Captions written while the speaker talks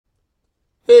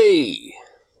Hey,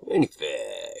 any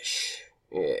fish?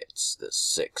 It's the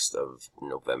 6th of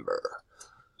November,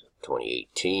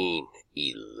 2018,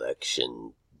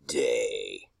 Election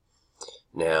Day.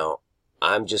 Now,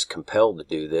 I'm just compelled to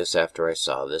do this after I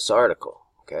saw this article,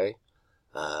 okay?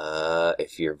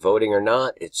 If you're voting or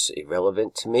not, it's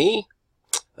irrelevant to me.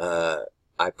 I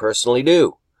personally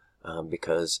do,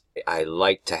 because I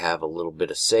like to have a little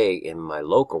bit of say in my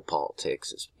local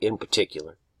politics in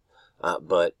particular.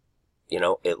 But, you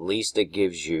know, at least it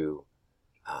gives you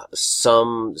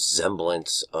some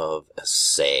semblance of a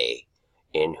say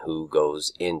in who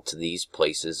goes into these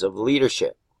places of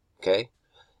leadership, okay?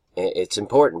 It's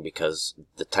important because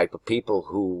the type of people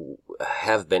who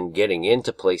have been getting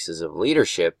into places of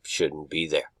leadership shouldn't be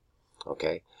there,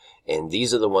 okay? And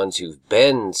these are the ones who've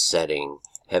been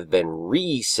have been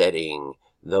resetting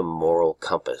the moral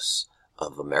compass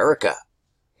of America,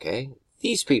 okay?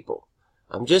 These people,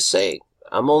 I'm just saying,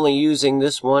 I'm only using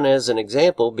this one as an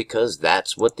example because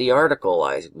that's what the article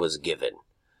I was given,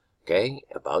 okay,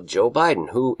 about Joe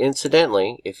Biden, who,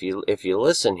 incidentally, if you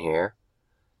listen here,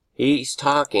 he's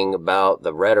talking about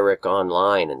the rhetoric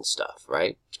online and stuff,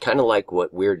 right? Kind of like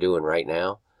what we're doing right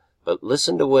now. But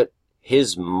listen to what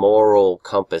his moral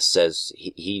compass says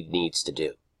he needs to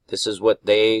do. This is what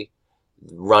they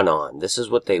run on. This is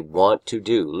what they want to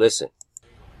do. Listen.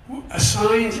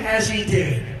 Assigns, as he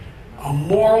did, a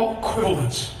moral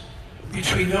equivalence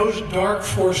between those dark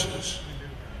forces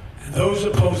and those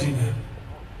opposing them.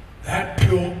 That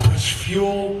puts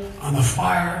fuel on the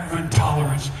fire of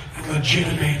intolerance and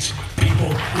legitimates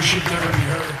people who should never be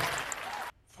heard.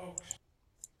 Folks.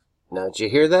 Now, did you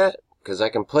hear that? Because I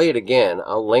can play it again.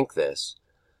 I'll link this.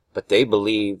 But they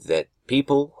believe that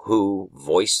people who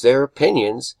voice their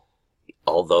opinions,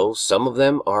 although some of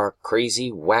them are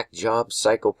crazy, whack-job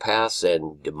psychopaths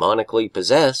and demonically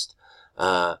possessed,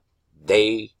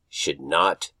 they should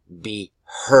not be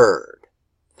heard.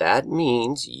 That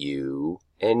means you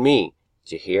and me.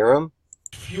 Did you hear him?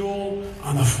 Fuel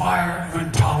on the fire of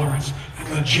intolerance and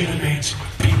legitimates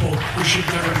people who should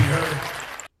never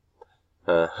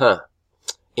be heard.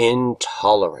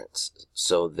 Intolerance.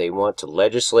 So they want to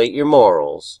legislate your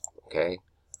morals, okay,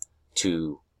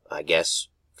 to, I guess,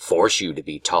 force you to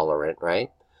be tolerant,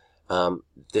 right?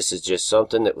 This is just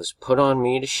something that was put on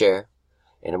me to share,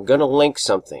 and I'm going to link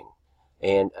something.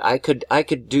 And I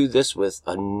could do this with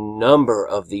a number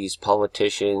of these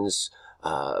politicians,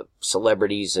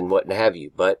 celebrities, and what have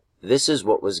you, but this is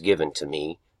what was given to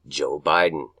me, Joe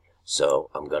Biden. So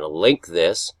I'm going to link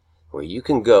this where you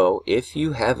can go if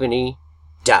you have any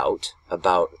doubt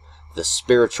about the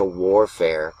spiritual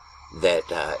warfare that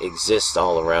exists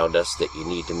all around us, that you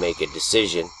need to make a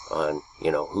decision on,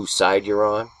 you know, whose side you're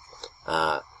on.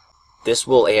 This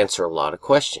will answer a lot of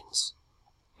questions.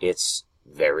 It's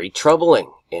very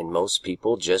troubling, and most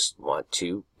people just want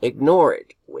to ignore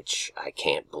it, which I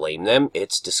can't blame them.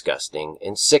 It's disgusting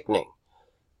and sickening,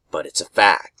 but it's a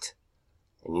fact.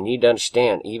 And you need to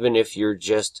understand, even if you're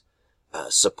just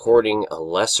supporting a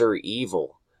lesser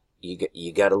evil,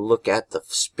 you got to look at the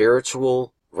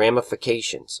spiritual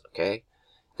ramifications, okay?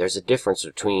 There's a difference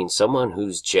between someone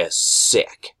who's just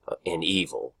sick and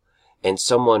evil and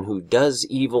someone who does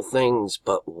evil things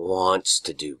but wants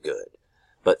to do good,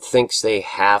 but thinks they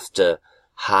have to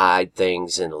hide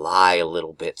things and lie a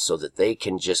little bit so that they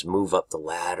can just move up the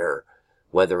ladder,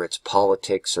 whether it's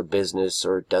politics or business,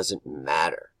 or it doesn't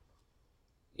matter.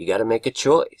 You got to make a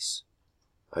choice.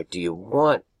 Or do you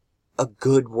want a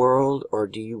good world, or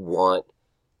do you want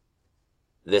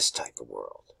this type of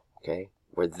world, okay,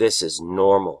 where this is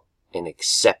normal and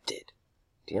accepted?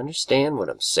 Do you understand what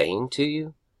I'm saying to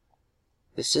you?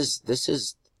 This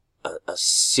is a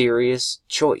serious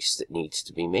choice that needs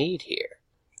to be made here.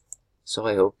 So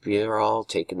I hope you're all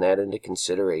taking that into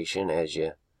consideration as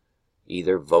you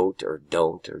either vote or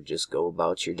don't, or just go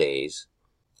about your days.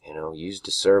 You know, use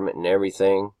discernment and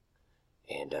everything.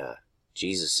 And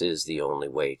Jesus is the only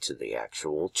way to the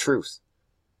actual truth.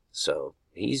 So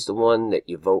he's the one that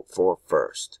you vote for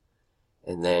first.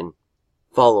 And then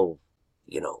follow,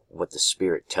 you know, what the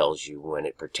Spirit tells you when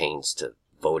it pertains to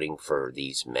voting for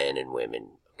these men and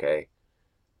women, okay?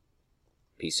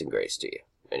 Peace and grace to you.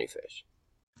 Many fish.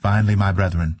 Finally, my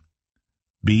brethren,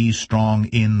 be strong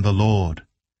in the Lord,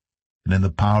 and in the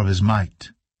power of his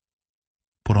might.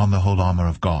 Put on the whole armor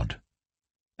of God,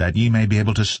 that ye may be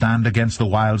able to stand against the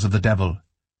wiles of the devil.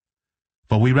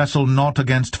 For we wrestle not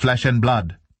against flesh and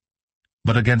blood,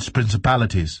 but against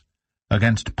principalities,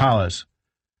 against powers,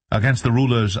 against the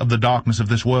rulers of the darkness of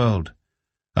this world,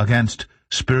 against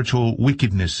spiritual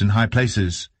wickedness in high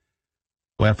places.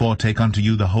 Wherefore take unto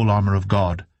you the whole armor of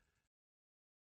God,